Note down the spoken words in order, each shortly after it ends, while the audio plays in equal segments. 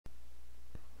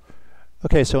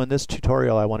Okay, so in this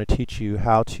tutorial I want to teach you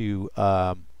how to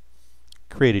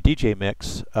create a DJ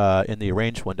mix in the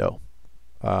Arrange window.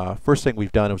 First thing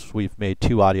we've done is we've made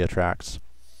two audio tracks.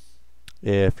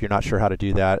 If you're not sure how to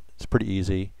do that, it's pretty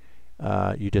easy.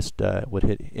 You just would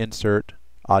hit Insert,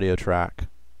 Audio Track,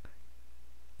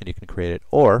 and you can create it.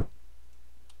 Or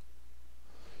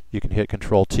you can hit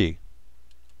Control T.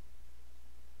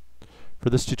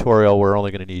 For this tutorial, we're only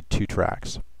going to need two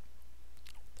tracks.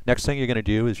 Next thing you're going to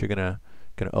do is you're going to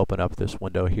open up this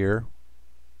window here,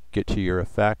 get to your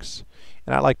effects,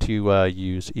 and I like to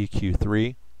use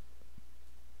EQ3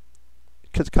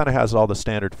 because it kind of has all the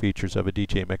standard features of a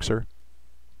DJ mixer,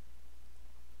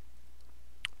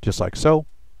 just like so.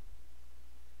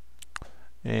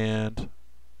 And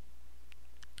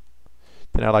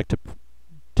then I like to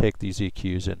take these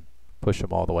EQs and push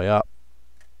them all the way up.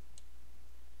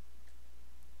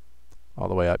 All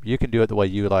the way up. You can do it the way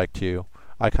you like to.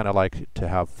 I kind of like to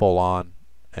have full on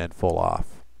and full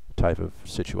off type of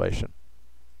situation.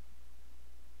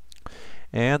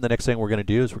 And the next thing we're going to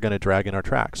do is we're going to drag in our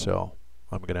track. So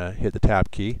I'm going to hit the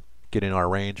tab key, get in our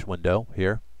range window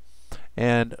here,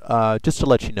 and just to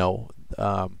let you know,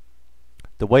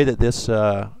 the way that this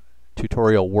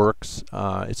tutorial works,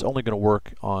 it's only going to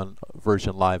work on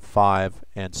version Live 5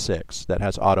 and 6 that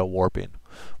has auto warping.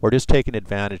 We're just taking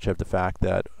advantage of the fact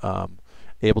that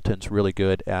Ableton's really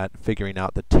good at figuring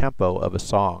out the tempo of a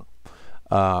song,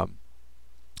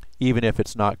 even if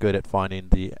it's not good at finding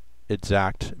the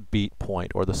exact beat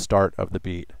point or the start of the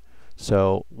beat.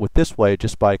 So with this way,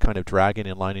 just by kind of dragging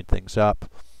and lining things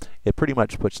up, it pretty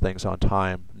much puts things on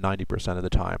time 90% of the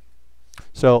time.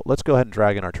 So let's go ahead and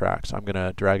drag in our tracks. I'm going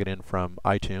to drag it in from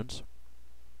iTunes.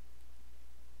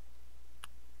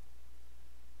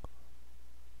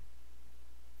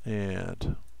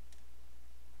 And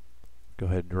go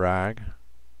ahead and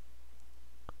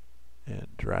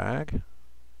drag,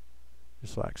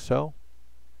 just like so.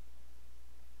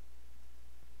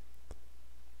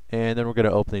 And then we're going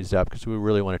to open these up because we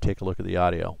really want to take a look at the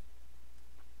audio.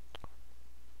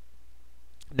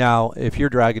 Now, if you're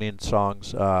dragging in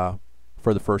songs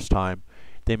for the first time,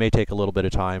 they may take a little bit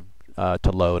of time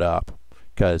to load up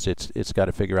because it's got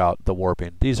to figure out the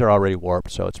warping. These are already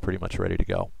warped, so it's pretty much ready to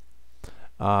go.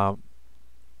 And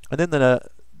then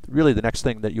really the next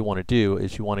thing that you want to do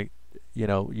is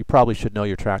you probably should know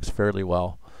your tracks fairly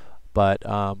well, but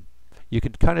you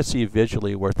can kind of see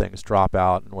visually where things drop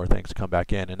out and where things come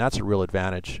back in, and that's a real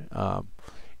advantage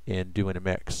in doing a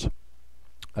mix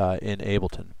in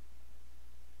Ableton.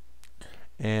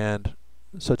 And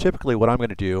so typically what I'm going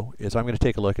to do is I'm going to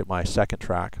take a look at my second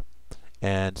track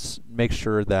and make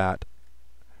sure that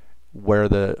where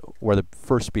the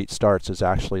first beat starts is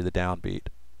actually the downbeat.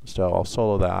 So I'll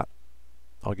solo that.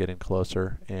 I'll get in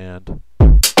closer and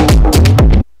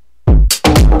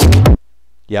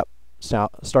yep,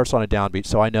 starts on a downbeat.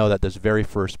 So I know that this very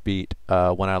first beat,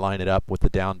 when I line it up with the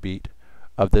downbeat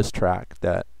of this track,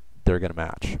 that they're going to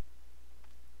match.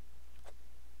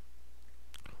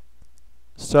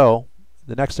 So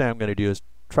the next thing I'm going to do is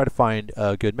try to find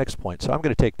a good mix point. So I'm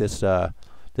going to take this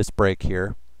this break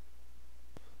here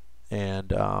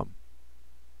and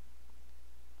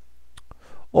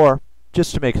or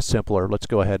just to make it simpler, let's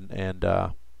go ahead and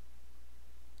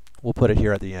we'll put it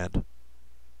here at the end.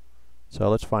 So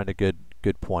let's find a good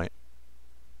point.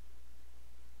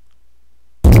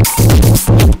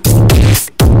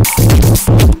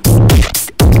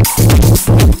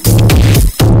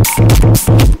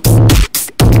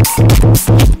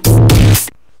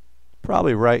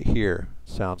 Probably right here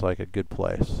sounds like a good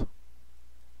place.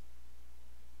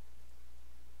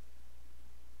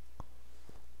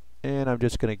 And I'm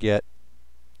just going to get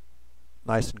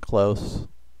nice and close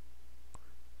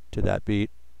to that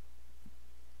beat.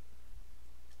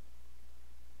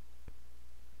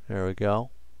 There we go.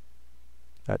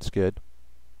 That's good.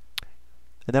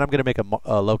 And then I'm going to make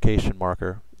a location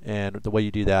marker. And the way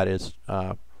you do that is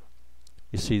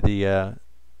you see the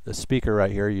speaker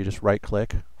right here. You just right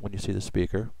click when you see the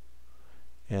speaker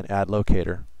and add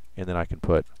locator. And then I can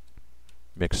put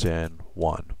mix in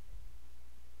 1.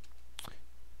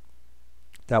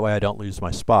 That way I don't lose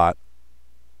my spot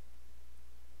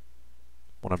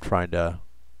when I'm trying to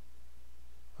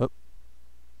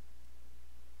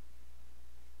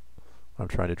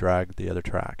drag the other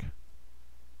track.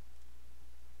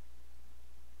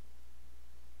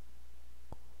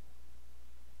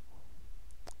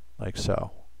 Like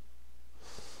so.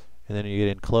 And then you get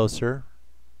in closer.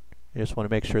 You just want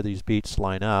to make sure these beats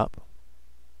line up.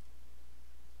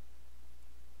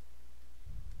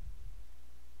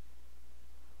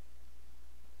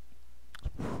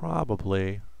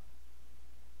 Probably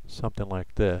something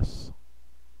like this.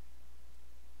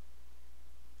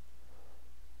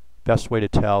 Best way to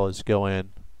tell is go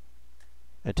in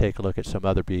and take a look at some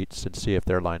other beats and see if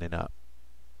they're lining up.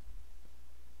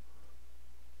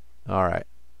 Alright,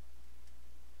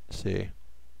 see.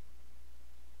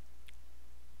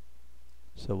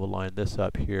 So we'll line this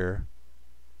up here.